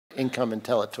income and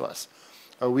tell it to us.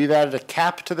 We've added a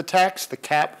cap to the tax. The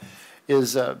cap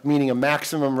is meaning a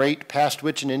maximum rate past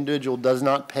which an individual does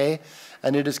not pay,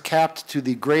 and it is capped to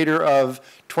the greater of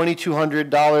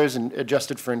 $2,200 and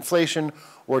adjusted for inflation,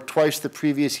 or twice the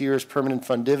previous year's permanent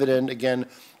fund dividend, again,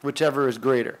 whichever is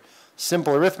greater.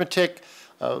 Simple arithmetic,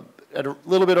 at a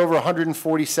little bit over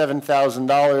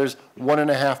 $147,000,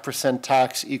 1.5%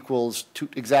 tax equals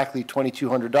exactly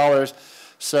 $2,200.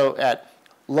 So at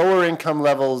lower income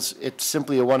levels, it's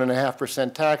simply a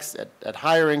 1.5% tax. At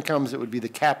higher incomes, it would be the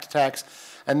capped tax,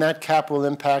 and that cap will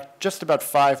impact just about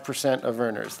 5% of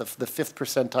earners. The fifth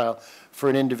percentile for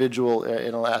an individual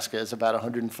in Alaska is about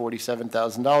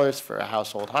 $147,000 for a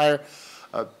household hire.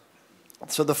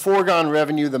 So the foregone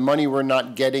revenue, the money we're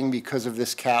not getting because of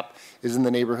this cap, is in the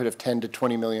neighborhood of $10 to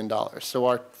 $20 million. So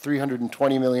our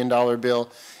 $320 million bill,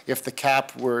 if the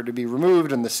cap were to be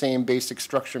removed and the same basic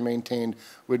structure maintained,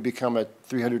 would become a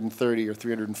 $330 or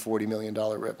 $340 million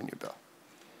revenue bill.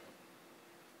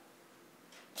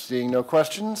 Seeing no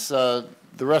questions, the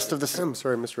rest of the... I'm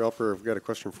sorry, Mr. Alper, I've got a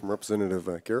question from Representative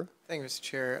Guerra. Thank you, Mr.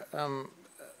 Chair.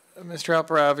 Mr.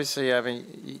 Alper, obviously, I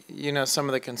mean, you know some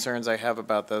of the concerns I have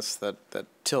about this that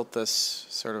tilt this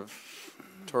sort of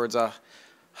towards a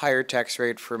higher tax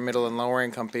rate for middle and lower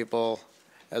income people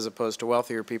as opposed to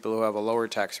wealthier people who have a lower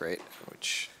tax rate,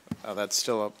 which that's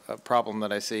still a problem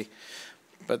that I see.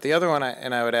 But the other one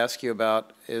I would ask you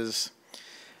about is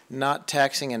not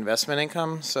taxing investment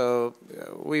income. So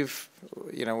we've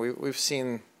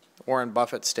seen Warren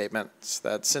Buffett's statements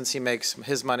that since he makes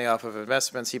his money off of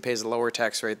investments, he pays a lower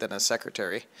tax rate than his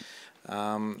secretary.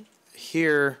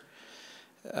 Here,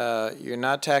 you're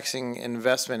not taxing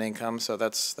investment income, so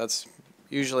that's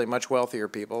usually much wealthier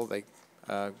people. They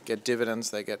get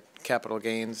dividends, they get capital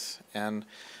gains, and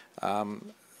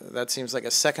that seems like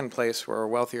a second place where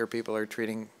wealthier people are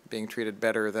being treated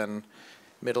better than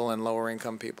middle and lower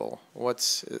income people.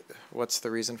 What's the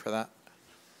reason for that?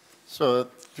 So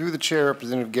through the chair,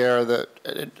 Representative Guerra,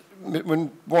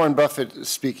 when Warren Buffett is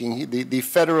speaking, the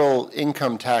federal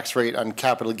income tax rate on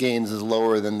capital gains is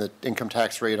lower than the income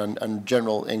tax rate on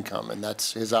general income, and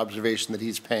that's his observation that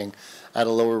he's paying at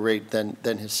a lower rate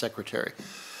than his secretary.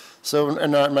 So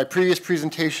in my previous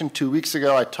presentation 2 weeks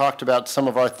ago, I talked about some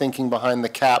of our thinking behind the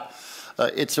cap.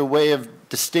 It's a way of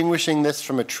distinguishing this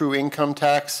from a true income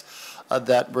tax,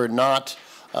 that we're not,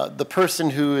 the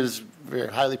person who is very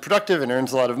highly productive and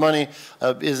earns a lot of money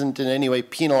isn't in any way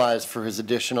penalized for his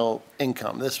additional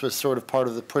income. This was sort of part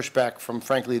of the pushback from,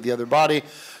 frankly, the other body,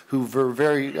 who were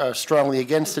very strongly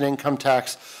against an income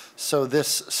tax. So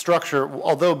this structure,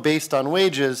 although based on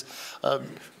wages,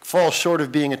 falls short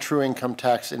of being a true income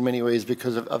tax in many ways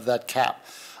because of that cap.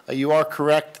 You are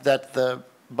correct that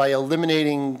by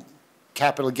eliminating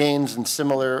capital gains and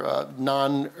similar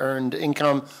non-earned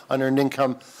income, unearned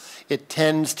income, it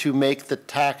tends to make the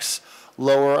tax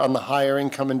lower on the higher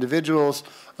income individuals.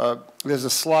 There's a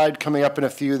slide coming up in a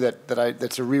few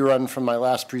that's a rerun from my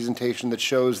last presentation that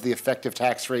shows the effective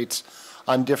tax rates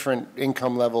on different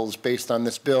income levels based on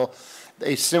this bill.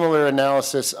 A similar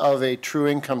analysis of a true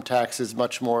income tax is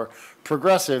much more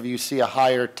progressive. You see a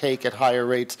higher take at higher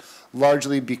rates,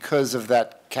 largely because of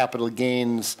that capital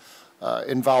gains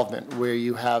involvement, where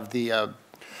you have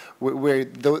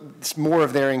more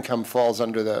of their income falls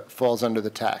under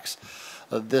the tax.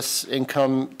 This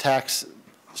income tax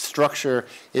structure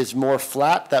is more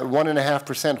flat. That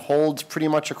 1.5% holds pretty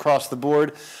much across the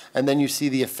board, and then you see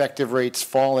the effective rates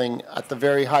falling at the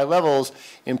very high levels,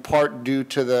 in part due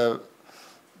to the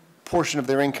portion of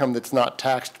their income that's not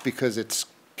taxed because it's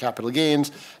capital gains,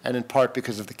 and in part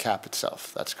because of the cap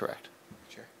itself. That's correct.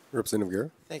 Sure. Representative Guerra.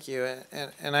 Thank you.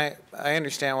 And I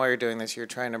understand why you're doing this. You're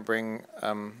trying to bring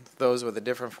those with a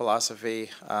different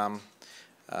philosophy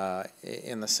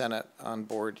in the Senate on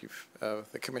board.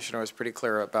 The commissioner was pretty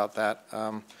clear about that.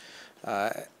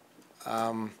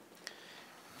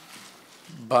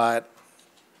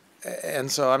 And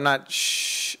so I'm not.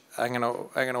 I'm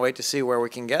gonna wait to see where we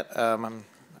can get.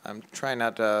 I'm trying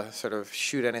not to sort of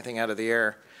shoot anything out of the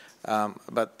air.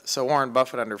 But so Warren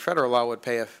Buffett under federal law would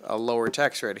pay a lower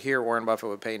tax rate. Here, Warren Buffett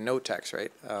would pay no tax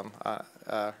rate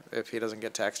if he doesn't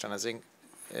get taxed on his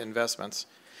investments.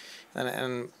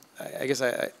 And I guess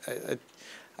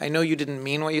I know you didn't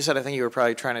mean what you said. I think you were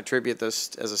probably trying to attribute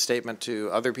this as a statement to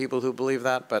other people who believe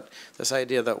that. But this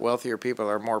idea that wealthier people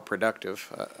are more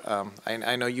productive,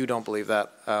 I know you don't believe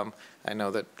that. I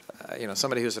know that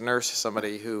somebody who's a nurse,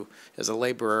 somebody who is a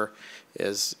laborer,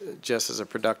 is just as a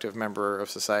productive member of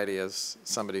society as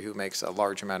somebody who makes a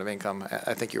large amount of income.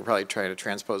 I think you're probably trying to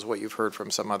transpose what you've heard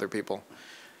from some other people.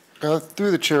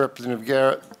 Through the chair, Representative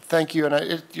Guerra, thank you.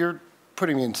 And you're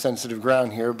putting me in sensitive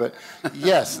ground here, but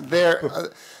yes, there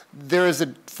is a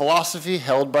philosophy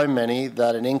held by many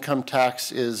that an income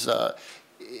tax is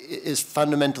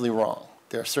fundamentally wrong.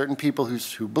 There are certain people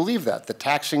who believe that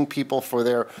taxing people for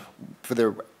their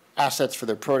assets, for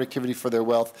their productivity, for their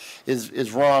wealth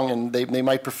is wrong, and they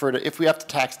might prefer to, if we have to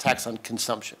tax on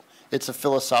consumption. It's a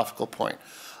philosophical point.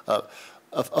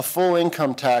 A full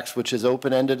income tax, which is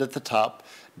open-ended at the top,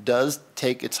 does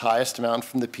take its highest amount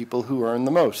from the people who earn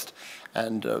the most.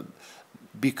 And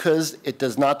because it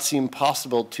does not seem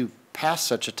possible to pass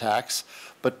such a tax,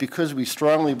 but because we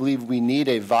strongly believe we need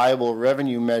a viable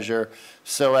revenue measure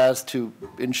so as to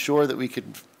ensure that we could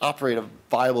operate a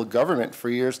viable government for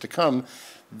years to come,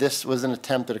 this was an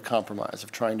attempt at a compromise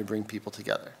of trying to bring people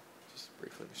together. Just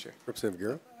briefly, Mr. Representative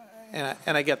Guerra.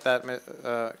 And I get that,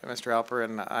 Mr. Alper,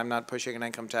 and I'm not pushing an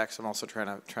income tax. I'm also trying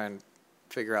and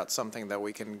figure out something that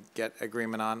we can get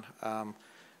agreement on.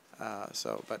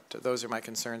 But those are my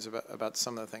concerns about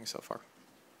some of the things so far.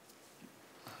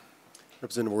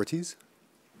 Representative Ortiz.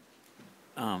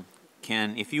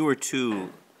 Ken, if you were to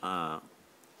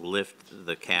lift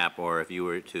the cap, or if you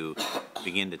were to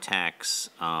begin to tax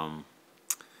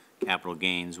capital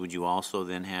gains, would you also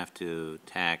then have to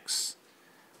tax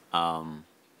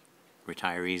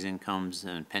retirees' incomes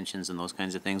and pensions and those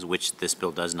kinds of things, which this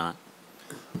bill does not?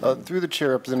 Through the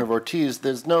chair, Representative Ortiz,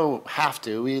 there's no have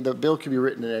to. The bill can be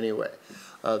written in any way.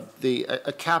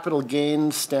 A capital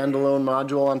gains standalone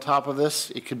module on top of this,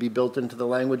 it could be built into the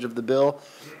language of the bill,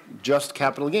 just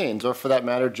capital gains, or for that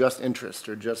matter, just interest,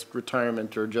 or just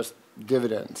retirement, or just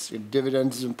dividends.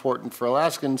 Dividends is important for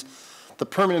Alaskans. The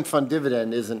permanent fund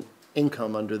dividend isn't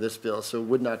income under this bill, so it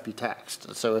would not be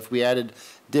taxed. So if we added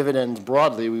dividends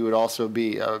broadly, we would also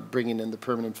be bringing in the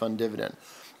permanent fund dividend.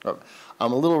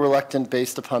 I'm a little reluctant,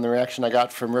 based upon the reaction I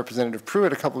got from Representative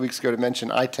Pruitt a couple of weeks ago, to mention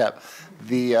ITEP,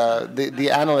 the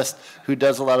analyst who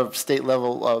does a lot of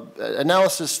state-level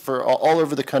analysis for all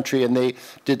over the country, and they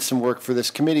did some work for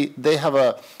this committee. They have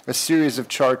a series of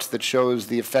charts that shows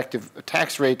the effective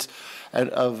tax rates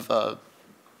of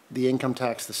the income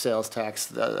tax, the sales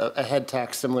tax, a head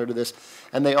tax similar to this.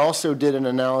 And they also did an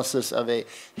analysis of a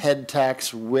head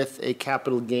tax with a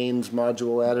capital gains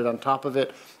module added on top of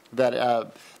it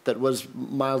that was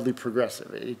mildly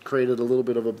progressive. It created a little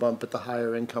bit of a bump at the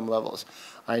higher income levels.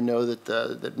 I know that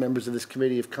that members of this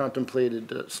committee have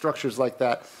contemplated structures like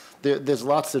that. There's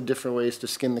lots of different ways to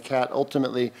skin the cat.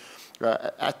 Ultimately,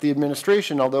 at the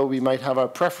administration, although we might have our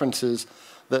preferences,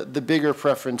 the bigger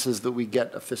preference is that we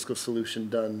get a fiscal solution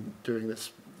done during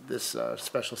this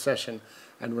special session,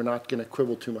 and we're not going to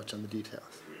quibble too much on the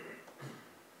details.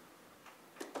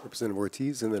 Representative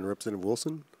Ortiz, and then Representative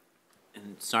Wilson.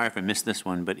 And sorry if I missed this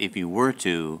one, but if you were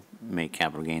to make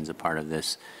capital gains a part of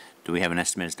this, do we have an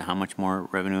estimate as to how much more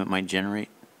revenue it might generate?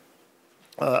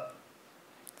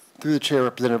 Through the chair,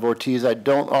 Representative Ortiz, I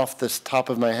don't off the top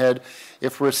of my head.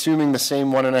 If we're assuming the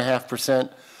same 1.5%,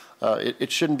 it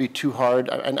shouldn't be too hard.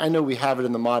 And I know we have it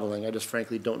in the modeling. I just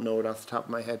frankly don't know it off the top of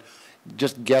my head.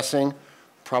 Just guessing,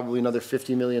 probably another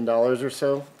 $50 million or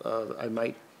so. I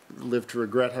might live to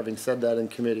regret having said that in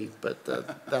committee, but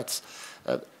that's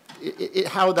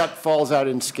how that falls out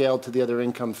in scale to the other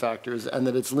income factors, and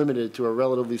that it's limited to a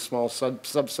relatively small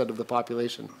subset of the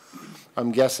population,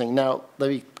 I'm guessing. Now, let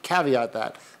me caveat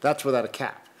that. That's without a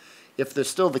cap. If there's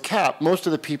still the cap, most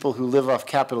of the people who live off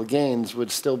capital gains would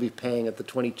still be paying at the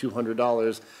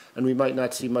 $2,200, and we might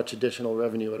not see much additional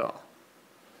revenue at all.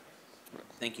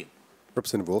 Thank you.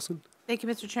 Representative Wilson. Thank you,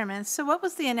 Mr. Chairman. So what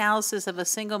was the analysis of a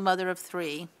single mother of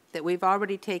three that we've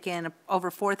already taken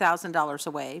over $4,000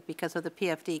 away because of the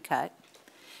PFD cut,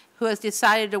 who has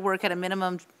decided to work at a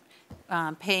minimum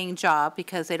paying job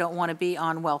because they don't want to be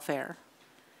on welfare?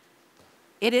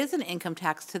 It is an income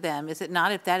tax to them, is it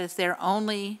not, if that is their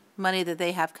only money that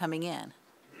they have coming in?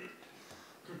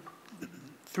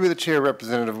 Through the chair,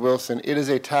 Representative Wilson, it is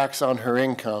a tax on her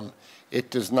income. It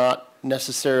does not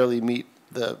necessarily meet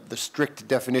the strict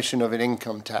definition of an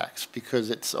income tax because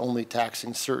it's only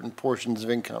taxing certain portions of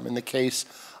income. In the case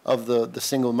of the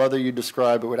single mother you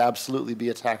described, it would absolutely be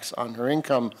a tax on her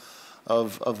income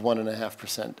of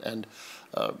 1.5%. And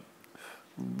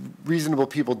reasonable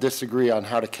people disagree on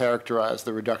how to characterize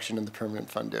the reduction in the permanent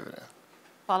fund dividend.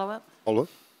 Follow-up? Follow-up.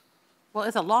 Well,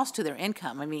 it's a loss to their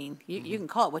income. I mean, you can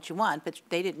call it what you want, but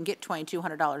they didn't get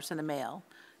 $2,200 in the mail.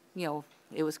 You know,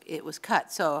 it was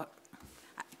cut. So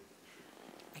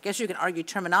I guess you can argue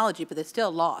terminology, but it's still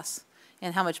a loss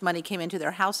in how much money came into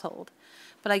their household.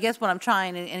 But I guess what I'm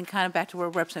trying, and kind of back to where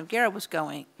Representative Guerra was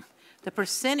going, the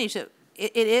percentage of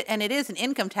and it is an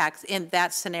income tax in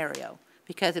that scenario,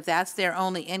 because if that's their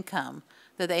only income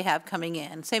that they have coming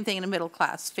in, same thing in a middle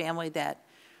class family that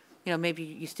maybe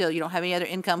you don't have any other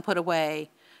income put away,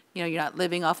 you're not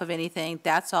living off of anything,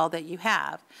 that's all that you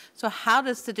have. So how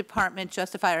does the department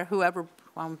justify, or whoever,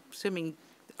 I'm assuming,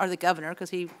 or the governor, because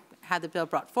he had the bill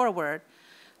brought forward,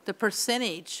 the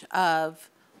percentage of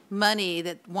money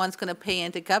that one's going to pay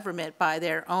into government by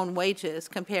their own wages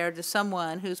compared to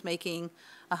someone who's making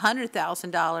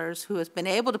 $100,000 who has been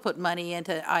able to put money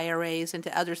into IRAs,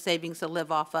 into other savings to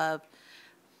live off of?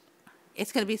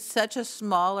 It's going to be such a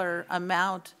smaller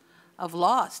amount of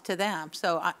loss to them.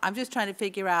 So I'm just trying to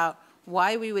figure out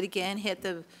why we would again hit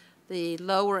the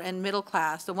lower and middle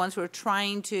class, the ones who are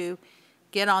trying to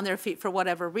get on their feet for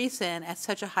whatever reason, at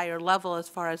such a higher level as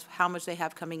far as how much they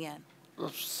have coming in.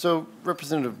 So,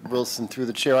 Representative Wilson, through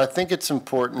the chair, I think it's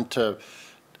important to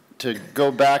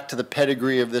go back to the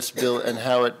pedigree of this bill and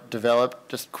how it developed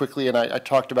just quickly. And I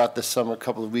talked about this some a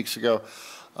couple of weeks ago.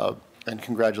 And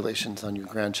congratulations on your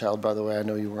grandchild, by the way. I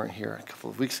know you weren't here a couple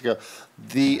of weeks ago.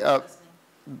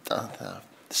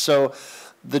 So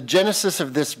the genesis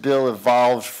of this bill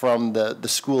evolved from the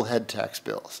school head tax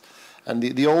bills. And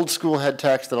the old school head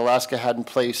tax that Alaska had in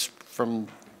place from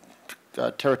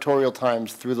territorial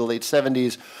times through the late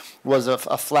 70s was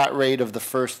a flat rate of the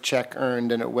first check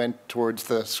earned, and it went towards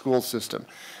the school system.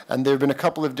 And there have been a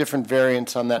couple of different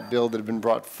variants on that bill that have been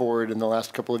brought forward in the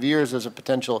last couple of years as a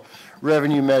potential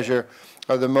revenue measure.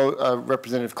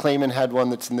 Representative Clayman had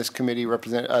one that's in this committee.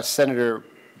 Senator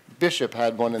Bishop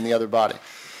had one in the other body.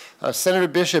 Senator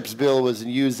Bishop's bill was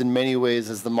used in many ways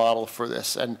as the model for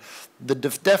this. And the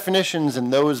definitions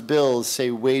in those bills say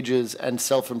wages and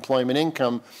self-employment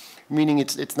income, meaning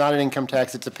it's not an income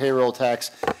tax, it's a payroll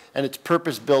tax, and it's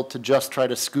purpose-built to just try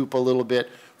to scoop a little bit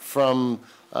from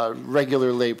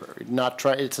regular labor.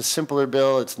 It's a simpler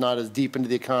bill, it's not as deep into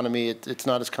the economy, it's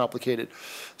not as complicated.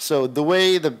 So the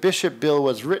way the Bishop bill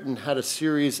was written had a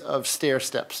series of stair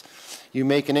steps. You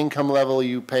make an income level,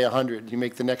 you pay $100. You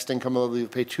make the next income level, you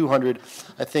pay $200.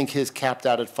 I think his capped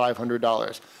out at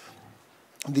 $500.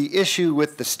 The issue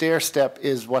with the stair step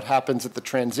is what happens at the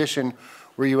transition,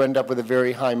 where you end up with a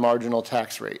very high marginal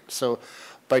tax rate. So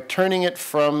by turning it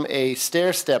from a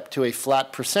stair step to a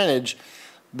flat percentage,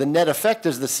 the net effect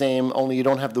is the same, only you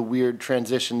don't have the weird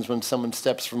transitions when someone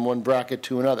steps from one bracket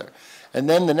to another. And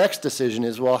then the next decision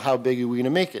is, well, how big are we going to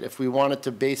make it? If we wanted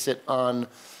to base it on,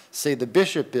 say, the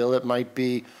Bishop bill, it might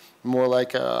be more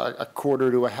like a quarter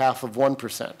to a half of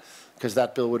 1%, because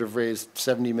that bill would have raised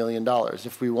 $70 million.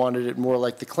 If we wanted it more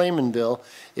like the Clayman bill,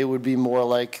 it would be more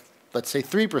like, let's say,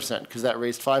 3%, because that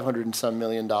raised $500 and some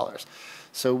million.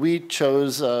 So we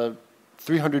chose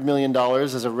 $300 million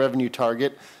as a revenue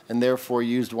target, and therefore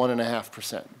used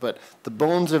 1.5%. But the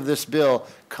bones of this bill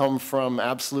come from,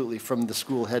 absolutely, from the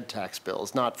school head tax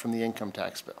bills, not from the income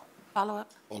tax bill. Follow-up?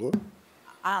 Follow-up?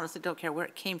 I honestly don't care where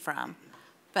it came from,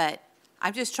 but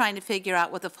I'm just trying to figure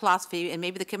out what the philosophy, and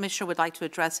maybe the commissioner would like to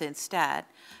address it instead,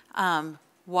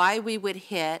 why we would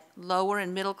hit lower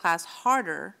and middle class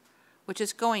harder, which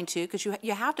is going to, because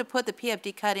you have to put the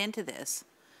PFD cut into this,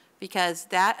 because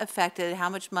that affected how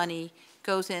much money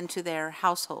goes into their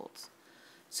households.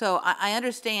 So I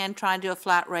understand trying to do a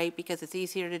flat rate because it's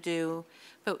easier to do,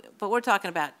 but we're talking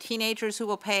about teenagers who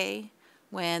will pay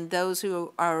when those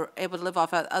who are able to live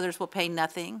off of others will pay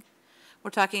nothing.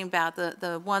 We're talking about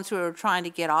the ones who are trying to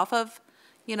get off of,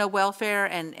 welfare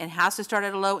and has to start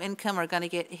at a low income are going to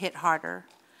get hit harder.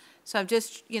 So I'm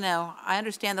just, I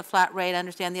understand the flat rate, I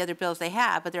understand the other bills they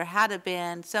have, but there had to have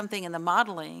been something in the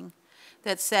modeling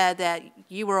that said that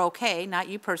you were okay, not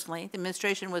you personally, the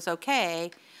administration was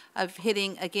okay of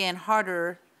hitting, again,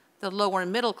 harder the lower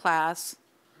and middle class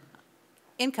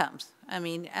incomes.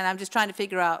 And I'm just trying to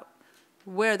figure out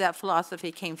where that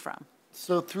philosophy came from.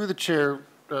 So through the chair,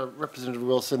 Representative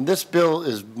Wilson, this bill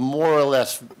is more or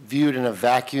less viewed in a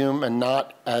vacuum and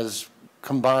not as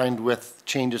combined with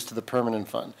changes to the permanent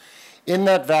fund. In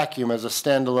that vacuum, as a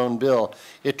standalone bill,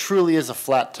 it truly is a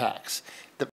flat tax.